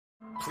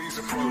Please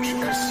approach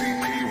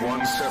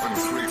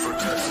SCP-173 for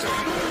testing.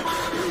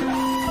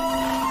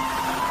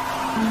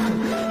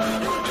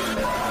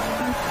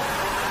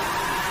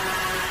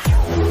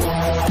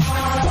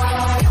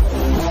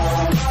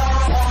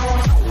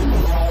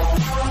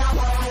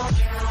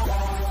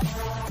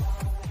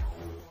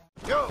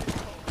 Go!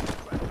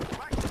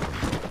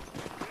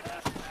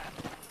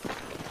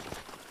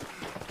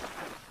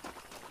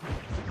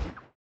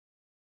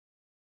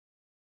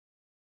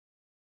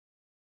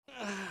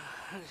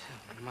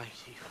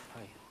 Mighty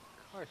fine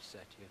course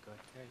that you got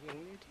there,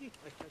 young lady.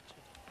 I got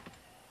you.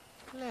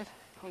 Glad,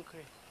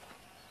 hungry,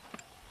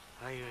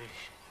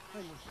 Irish,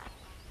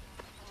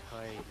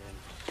 Thailand.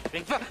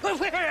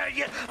 Where are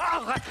you?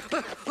 Oh,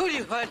 who do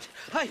you want?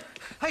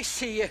 I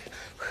see you.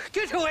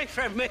 Get away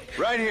from me.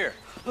 Right here.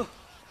 Oh.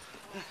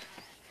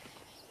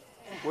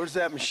 Where's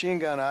that machine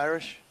gun,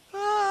 Irish?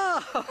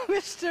 Oh,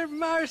 Mr.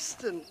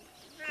 Marston.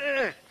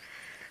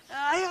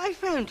 I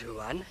found you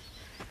one.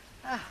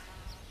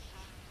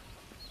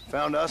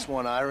 Found us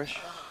one, Irish.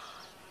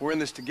 We're in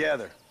this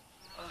together.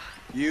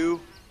 You,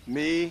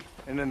 me,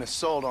 and an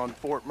assault on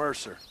Fort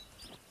Mercer.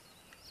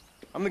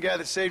 I'm the guy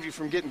that saved you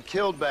from getting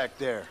killed back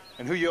there,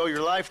 and who you owe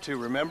your life to,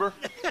 remember?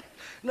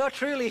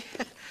 Not really.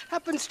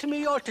 Happens to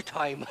me all the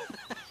time.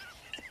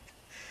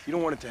 You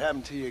don't want it to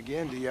happen to you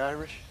again, do you,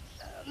 Irish?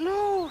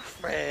 No,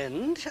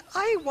 friend.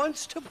 I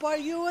wants to buy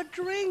you a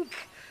drink.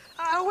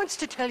 I wants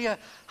to tell you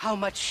how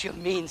much she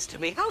means to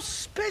me, how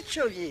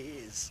special she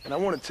is. And I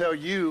want to tell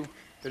you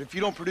that if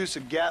you don't produce a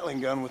Gatling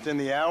gun within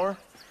the hour,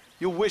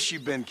 you'll wish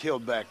you'd been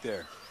killed back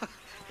there.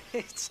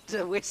 It's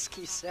the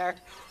whiskey, sir.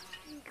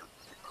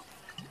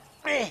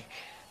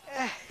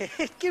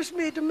 It gives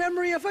me the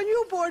memory of a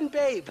newborn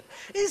babe,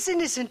 as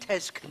innocent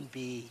as can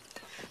be.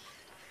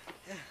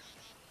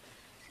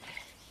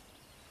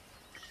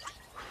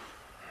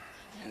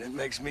 And it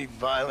makes me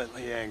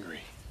violently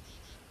angry.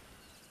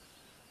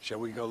 Shall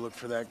we go look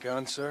for that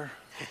gun, sir?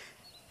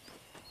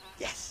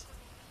 Yes.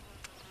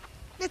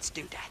 Let's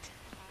do that.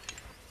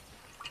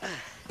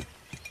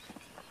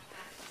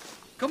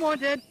 Come on,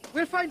 then.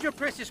 We'll find your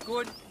precious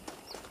good.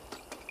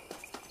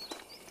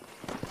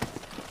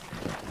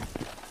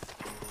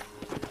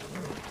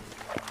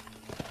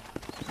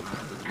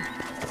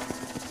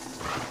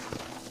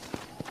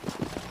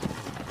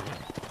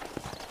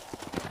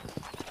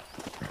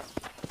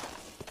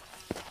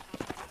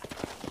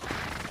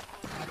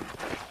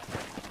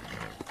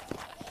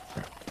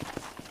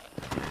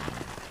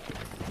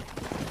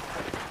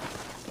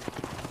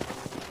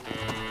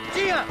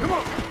 Gia, come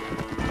on.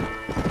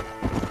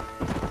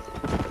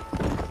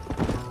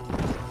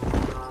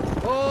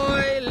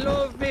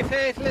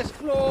 Faithless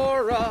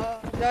Flora,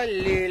 the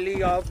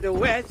lily of the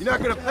west. You're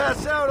not gonna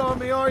pass out on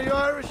me, are you,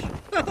 Irish?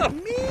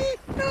 Me?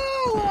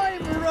 No,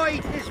 I'm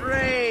right as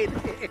rain.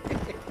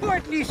 Or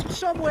at least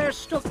somewhere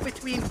stuck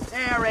between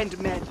fair and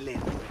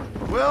meddling.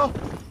 Well,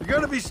 you're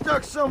gonna be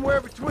stuck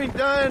somewhere between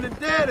dying and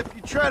dead if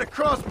you try to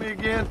cross me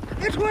again.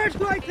 It weren't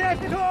like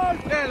that at all,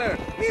 feller.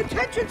 Me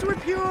intentions were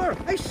pure.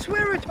 I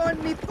swear it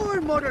on me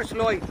poor mother's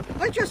life.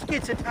 I just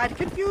gets a tad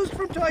confused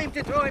from time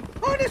to time.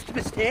 Honest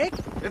mistake.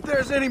 If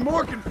there's any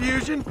more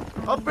confusion,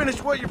 I'll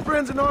finish what your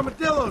friends in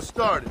Armadillo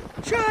started.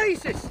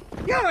 Jesus!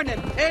 You're an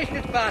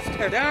impatient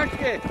bastard, aren't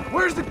you?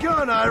 Where's the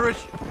gun, Irish?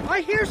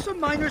 I hear some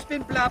miners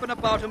been blabbing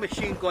about a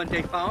machine gun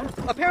they found.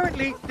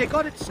 Apparently, they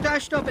got it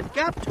stashed up at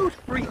Gaptooth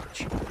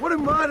Breach. What do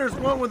miners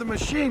want with a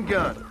machine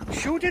gun?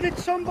 Shoot it at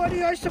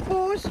somebody, I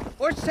suppose?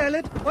 Or sell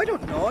it? I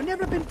don't know.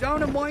 Never been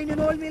down a mine in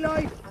all my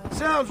life.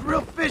 Sounds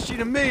real fishy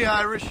to me,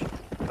 Irish.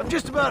 I've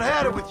just about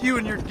had it with you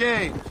and your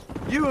games.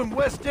 You and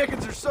Wes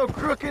Dickens are so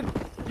crooked,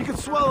 you can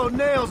swallow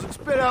nails and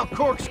spit out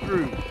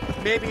corkscrews.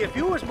 Maybe if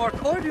you was more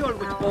cordial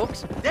with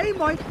folks, they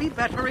might be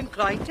better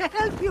inclined to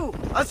help you.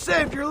 I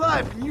saved your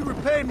life and you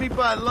repaid me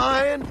by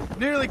lying,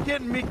 nearly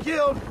getting me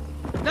killed.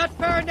 Not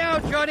far now,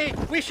 Johnny.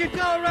 We should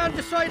go around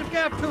the side of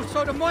Gaptooth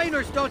so the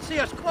miners don't see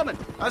us coming.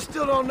 I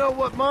still don't know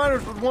what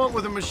miners would want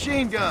with a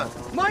machine gun.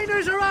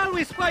 Miners are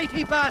always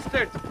fighty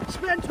bastards.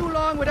 Spend too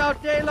long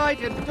without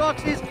daylight and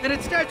doxies and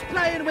it starts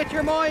playing with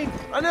your mind.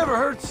 I never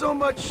heard so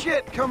much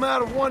shit come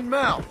out of one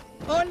mouth.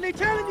 Only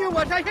telling you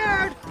what I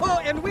heard. Oh,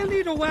 and we'll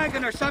need a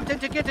wagon or something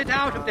to get it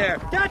out of there.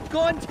 That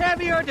gun's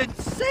heavier than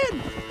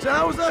sin. So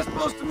how was I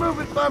supposed to move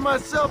it by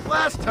myself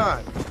last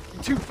time?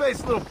 You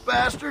two-faced little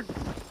bastard.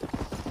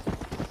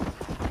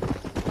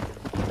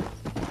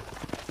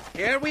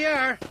 Here we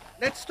are.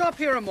 Let's stop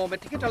here a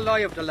moment to get a lie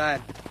of the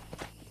land.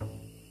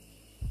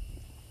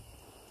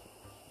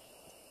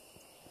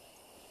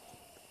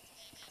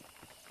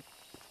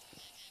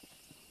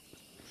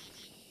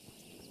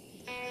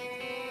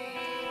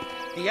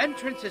 The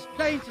entrance is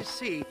plain to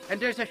see, and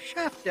there's a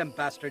shaft them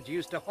bastards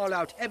used to haul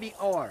out heavy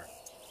ore.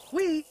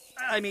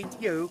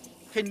 You,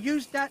 can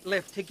use that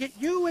lift to get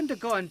you and the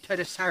gun to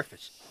the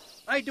surface.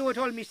 I do it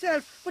all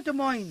myself, but the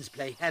mines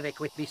play havoc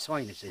with me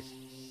sinuses.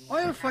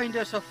 I'll find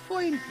us a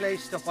fine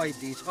place to hide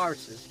these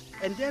horses,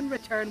 and then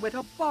return with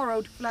a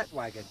borrowed flat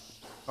wagon.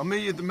 I'll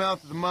meet you at the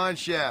mouth of the mine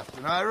shaft.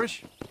 And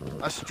Irish,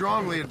 I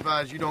strongly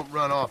advise you don't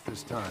run off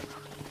this time.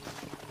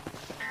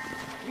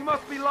 You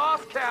must be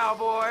lost,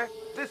 cowboy.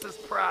 This is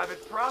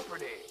private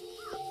property.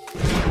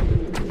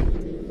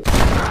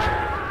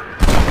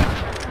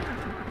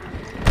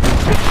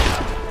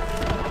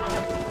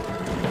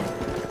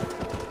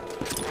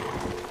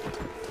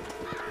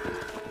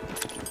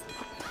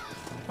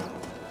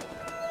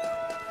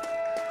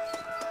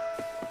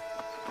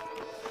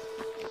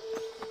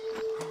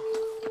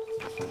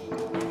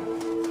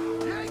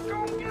 You ain't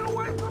gonna get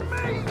away from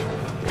me!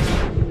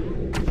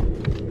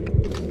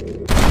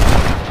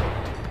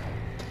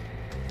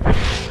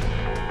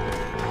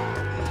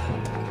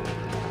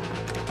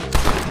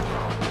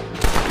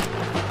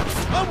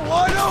 I'm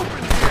wide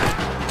open here!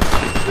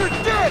 You're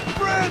dead,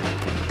 friend!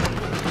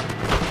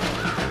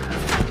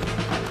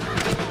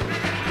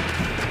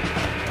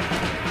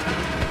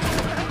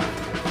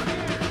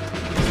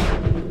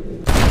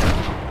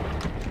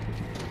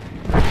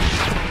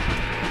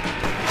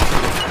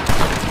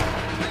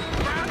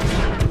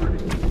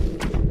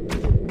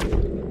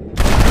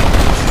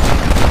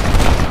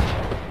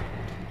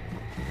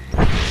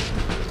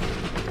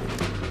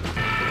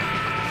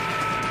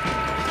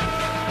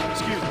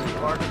 Excuse me,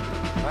 partner.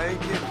 I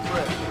ain't getting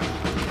fresh.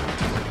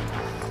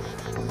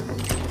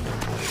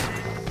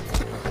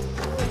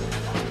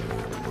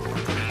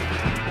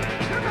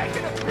 You're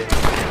making a big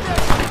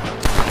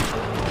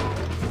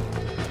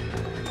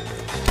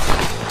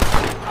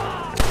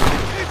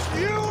It's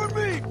you or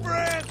me,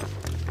 friend!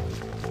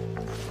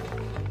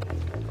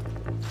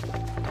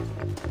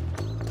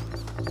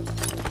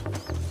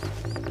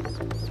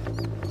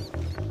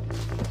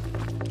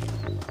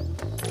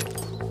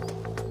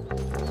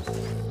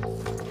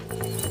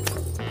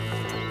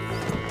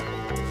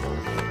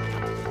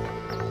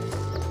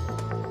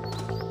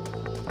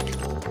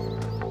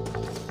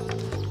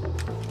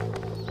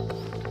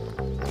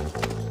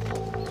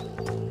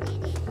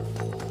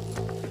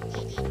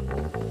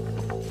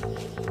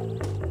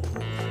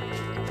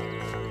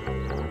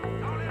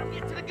 Don't let him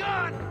get to the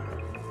gun!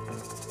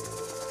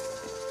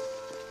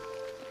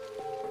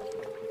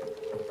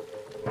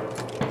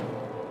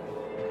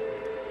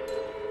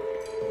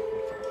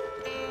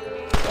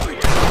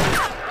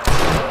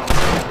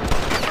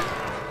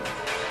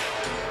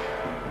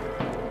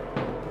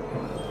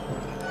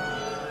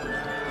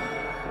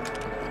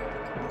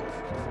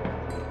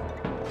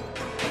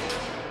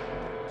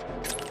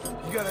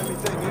 You got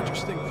anything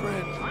interesting,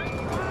 friend?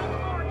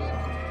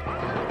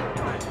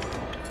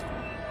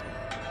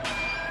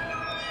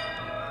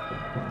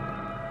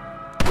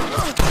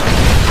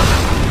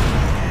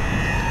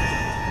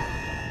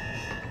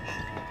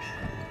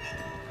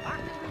 I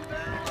can be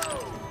very low.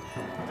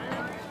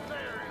 Very,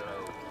 very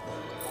low.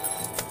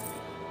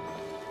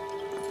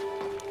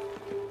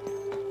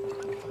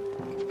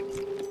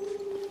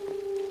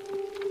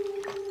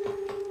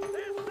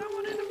 There's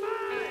someone in the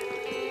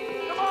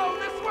mine! Come on,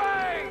 this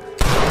way!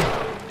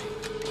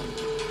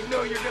 You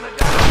know you're gonna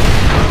die.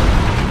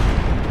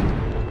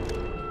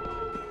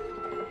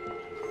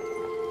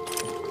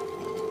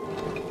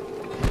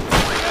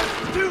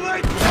 Too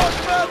late to talk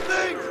about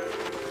things!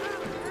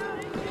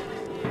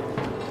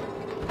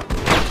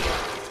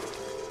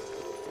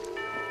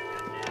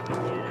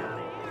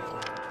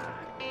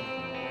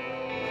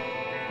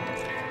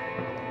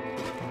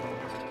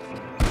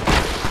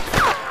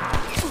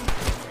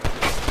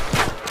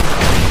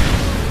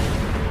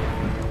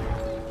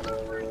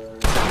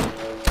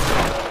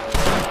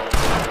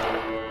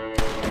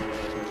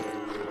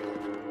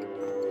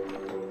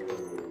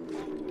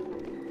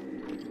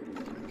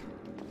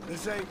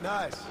 This ain't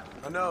nice,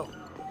 I know.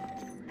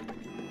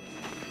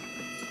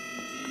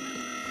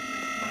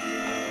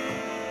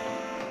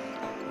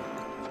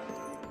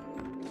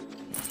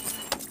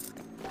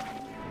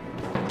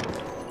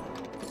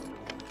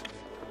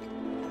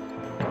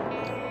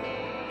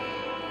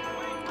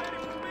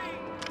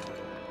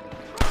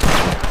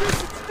 You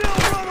should still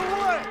run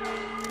away!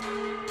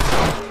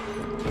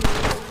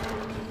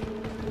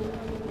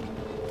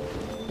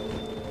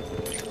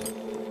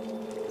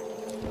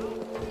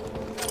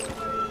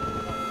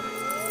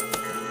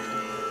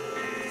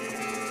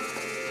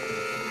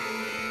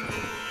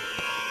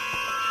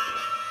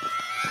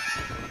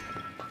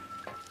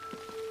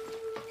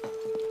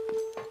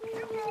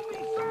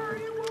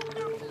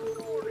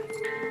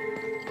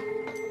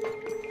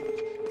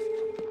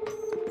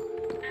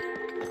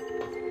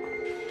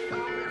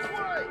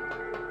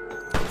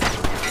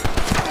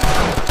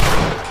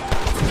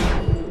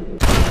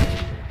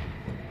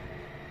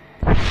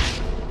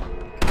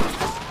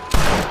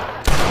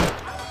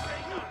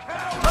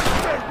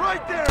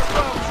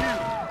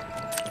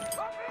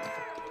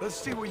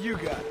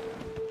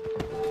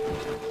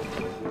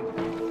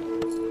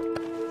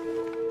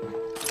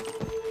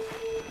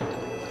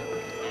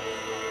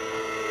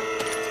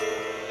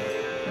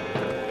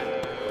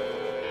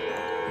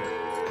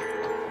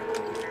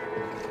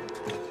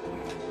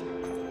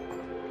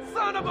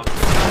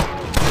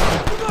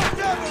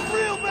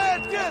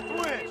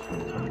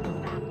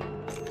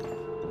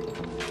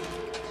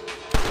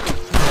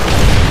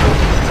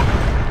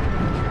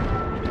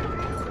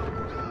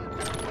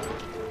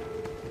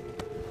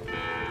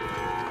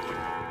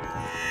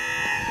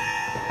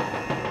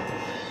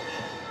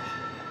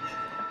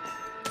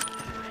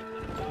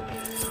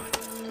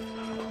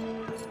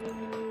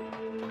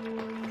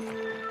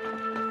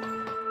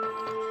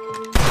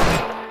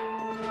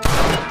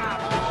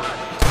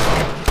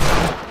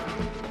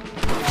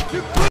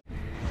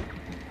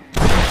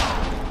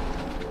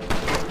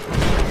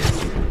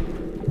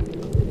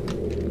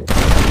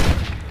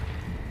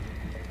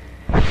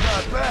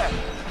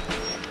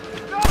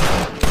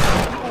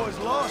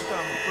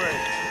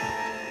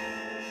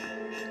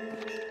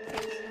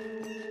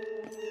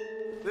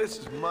 This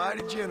is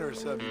mighty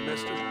generous of you,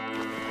 mister.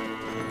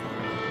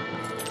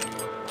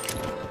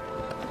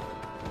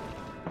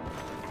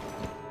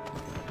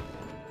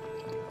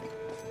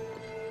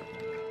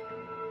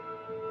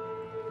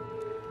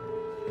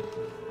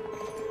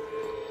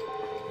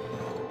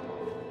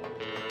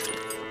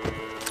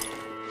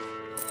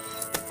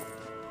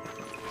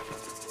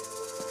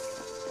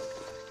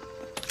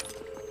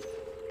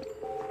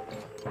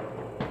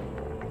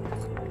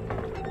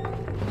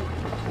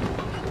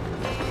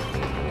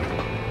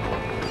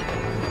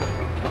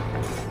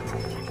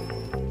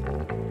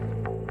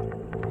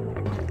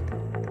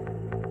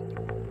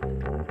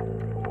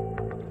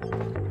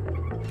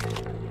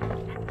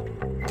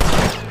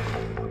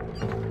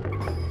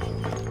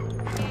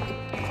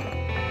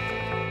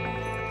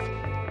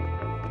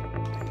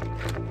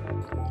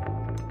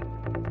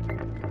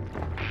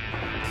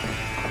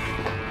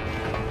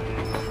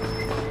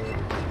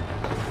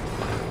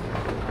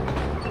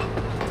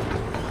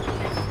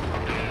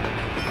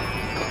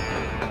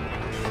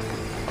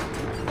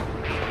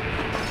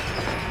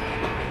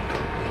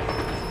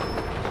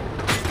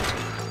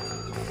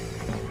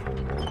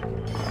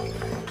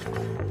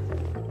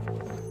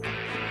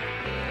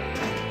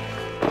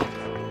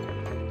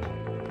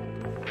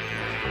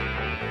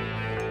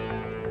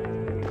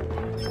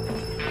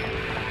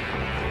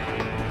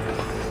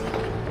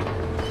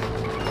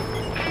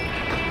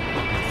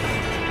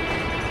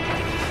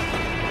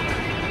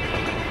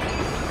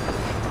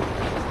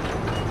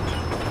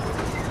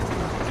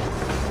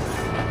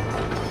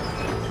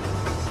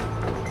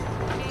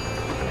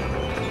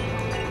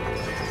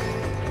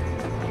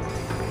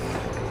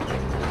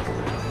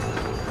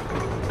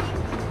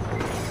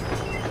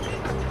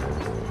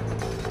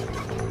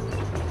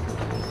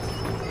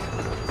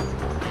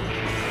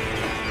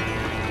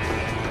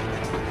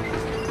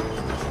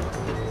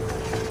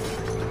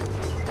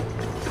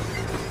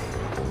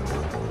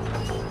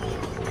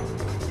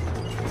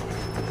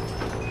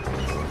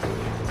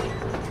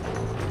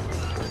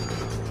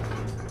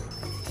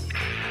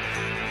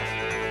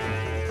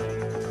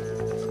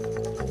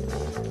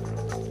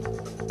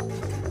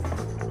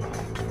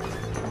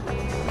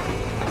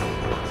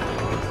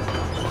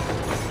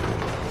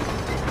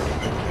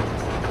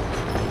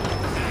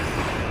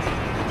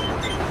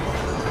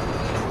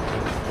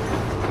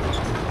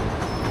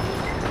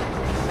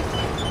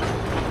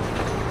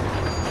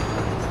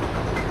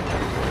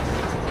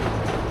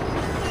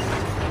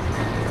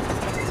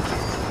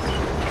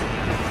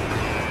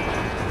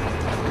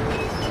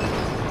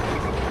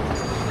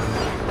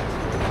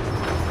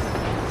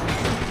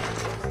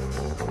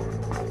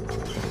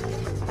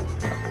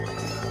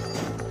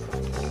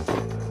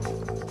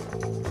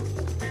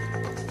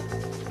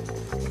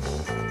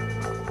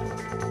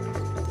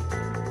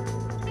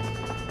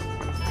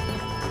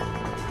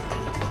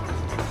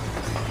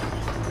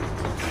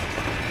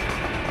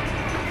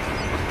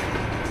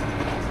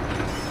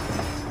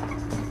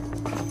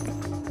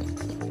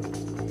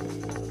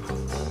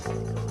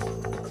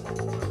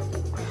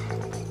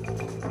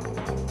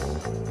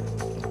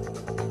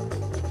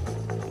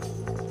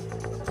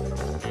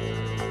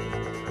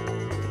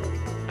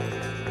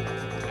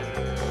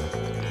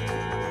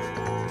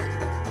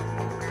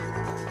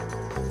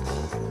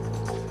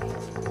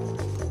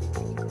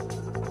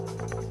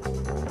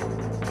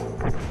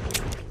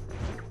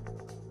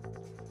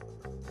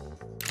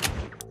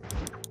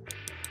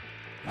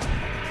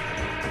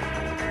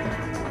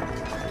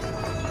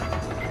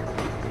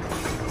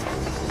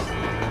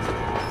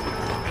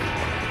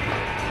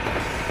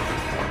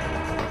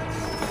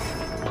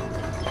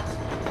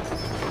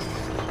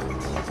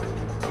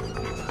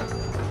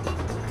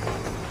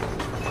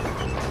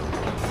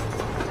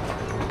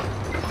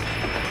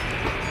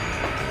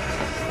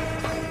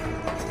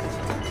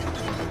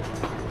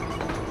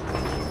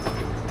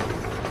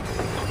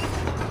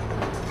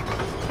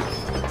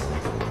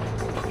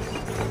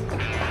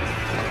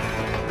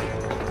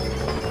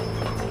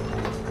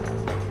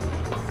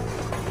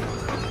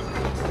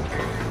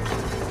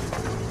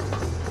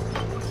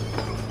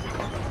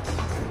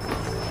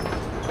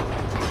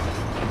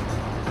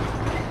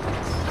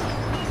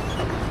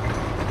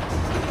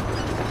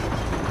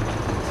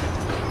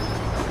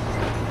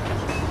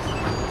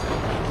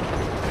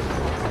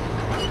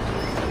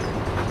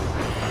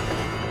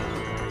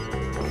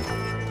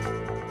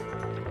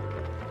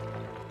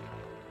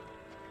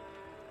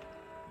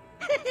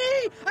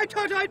 I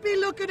thought I'd be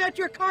looking at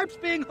your corpse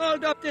being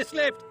hauled up this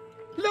lift.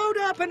 Load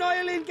up and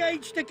I'll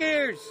engage the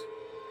gears.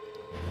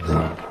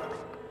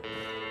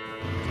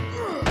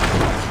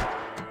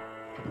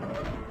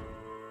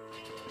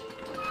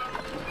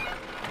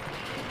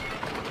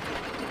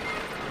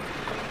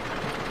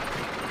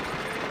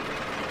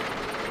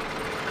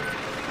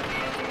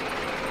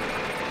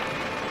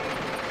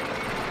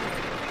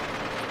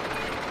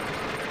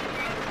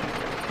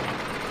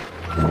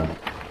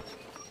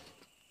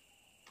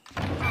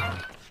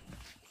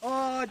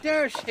 Oh,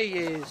 there she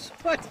is.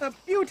 What a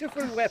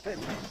beautiful weapon.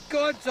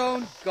 God's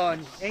own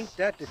gun. Ain't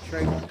that the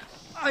truth?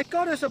 I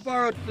got us a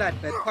borrowed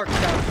flatbed parked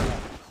down below.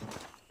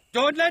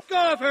 Don't let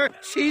go of her.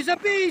 She's a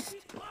beast.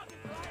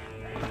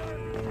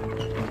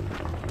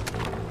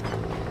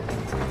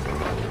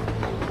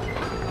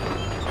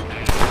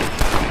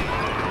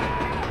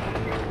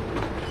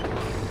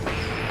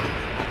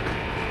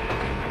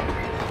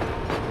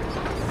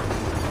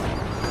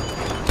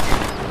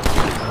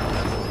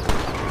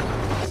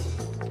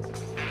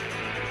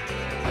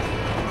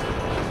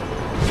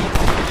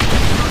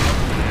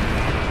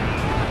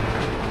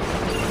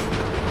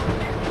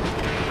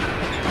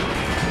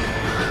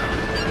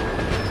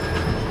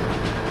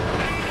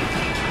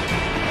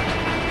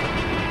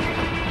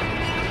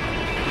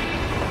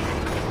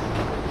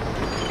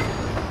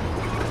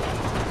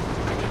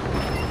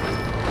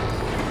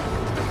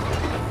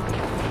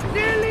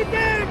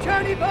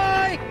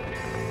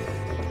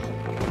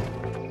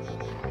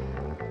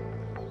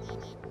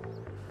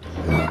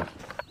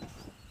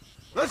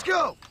 Let's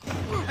go!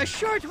 A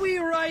short wee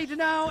ride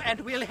now,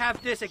 and we'll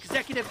have this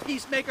executive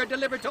peacemaker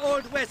delivered to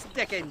Old West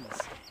Dickens.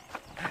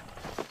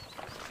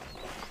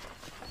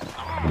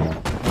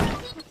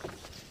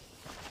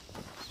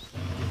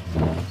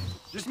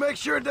 Just make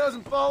sure it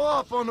doesn't fall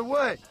off on the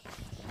way.